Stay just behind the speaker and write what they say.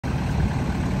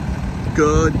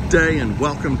Good day and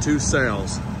welcome to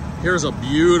sales. Here's a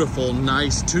beautiful,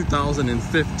 nice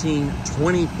 2015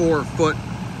 24-foot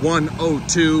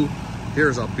 102.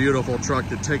 Here's a beautiful truck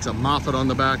that takes a moffet on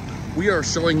the back. We are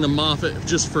showing the moffet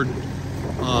just for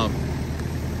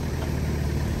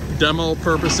demo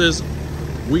purposes.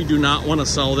 We do not want to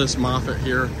sell this moffet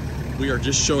here. We are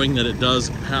just showing that it does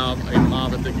have a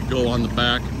moffet that could go on the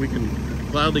back. We can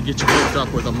gladly get you hooked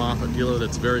up with a moffet dealer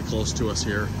that's very close to us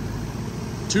here.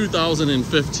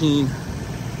 2015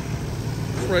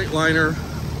 Freightliner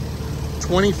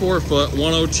 24-foot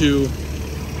 102.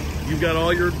 You've got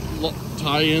all your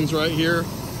tie-ins right here.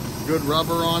 Good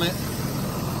rubber on it.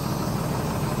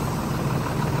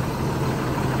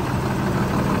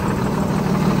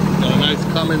 Got a nice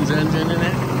Cummins engine in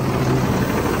it.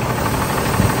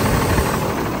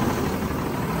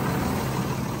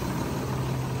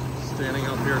 Standing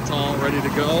up here tall, ready to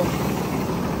go.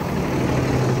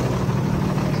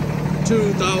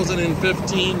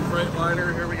 2015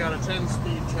 Freightliner. Here we got a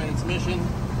 10-speed transmission,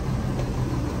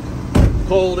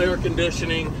 cold air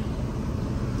conditioning.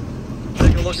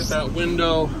 Take a look at that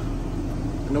window,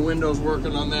 and the window's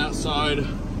working on that side.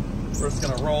 We're just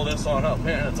gonna roll this on up.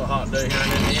 Man, it's a hot day here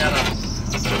in Indiana.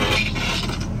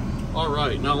 All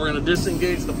right, now we're gonna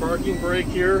disengage the parking brake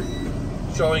here,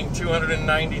 showing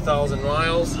 290,000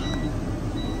 miles. Get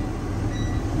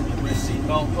my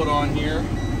seatbelt put on here.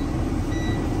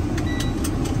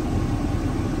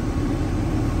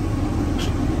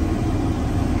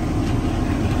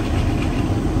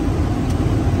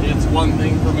 One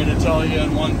thing for me to tell you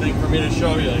and one thing for me to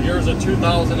show you. Here's a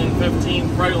 2015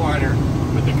 Freightliner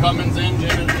with the Cummins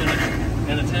engine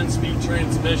and a 10-speed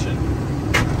transmission.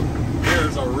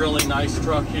 Here's a really nice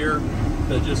truck here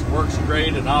that just works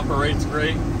great and operates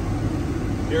great.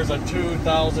 Here's a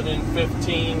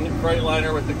 2015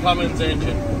 Freightliner with the Cummins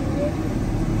engine.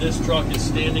 This truck is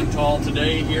standing tall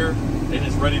today here and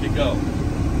is ready to go.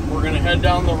 We're going to head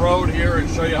down the road here and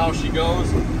show you how she goes.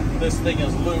 This thing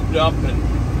is lubed up and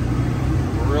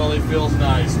really feels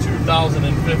nice.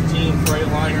 2015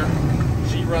 Freightliner.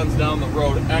 She runs down the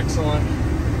road excellent.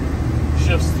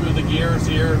 Shifts through the gears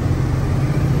here.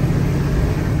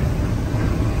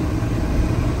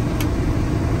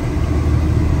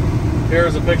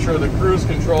 Here's a picture of the cruise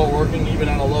control working even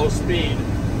at a low speed.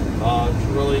 It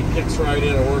really kicks right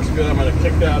in. It works good. I'm going to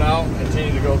kick that out and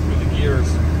continue to go through the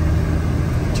gears.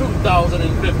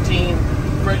 2015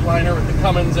 Freightliner with the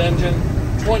Cummins engine.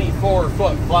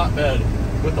 24-foot flatbed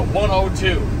with the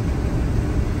 102.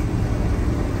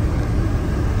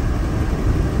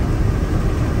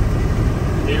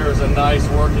 Here's a nice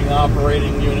working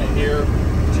operating unit here.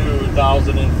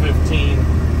 2015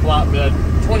 flatbed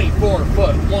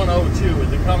 24-foot 102 with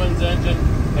the Cummins engine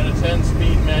and a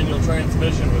 10-speed manual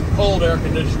transmission with cold air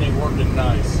conditioning working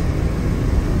nice.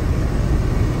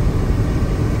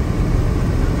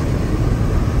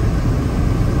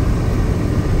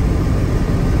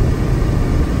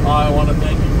 I want to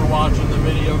thank you for watching the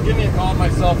video. Give me a call on my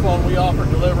cell phone. We offer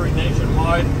delivery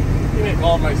nationwide. Give me a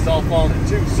call on my cell phone at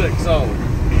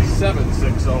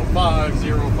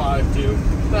 260-760-5052.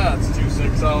 That's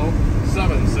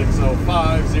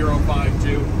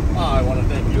 260-760-5052. I want to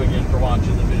thank you again for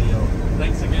watching the video.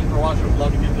 Thanks again for watching. We'd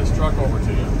love to get this truck over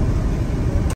to you.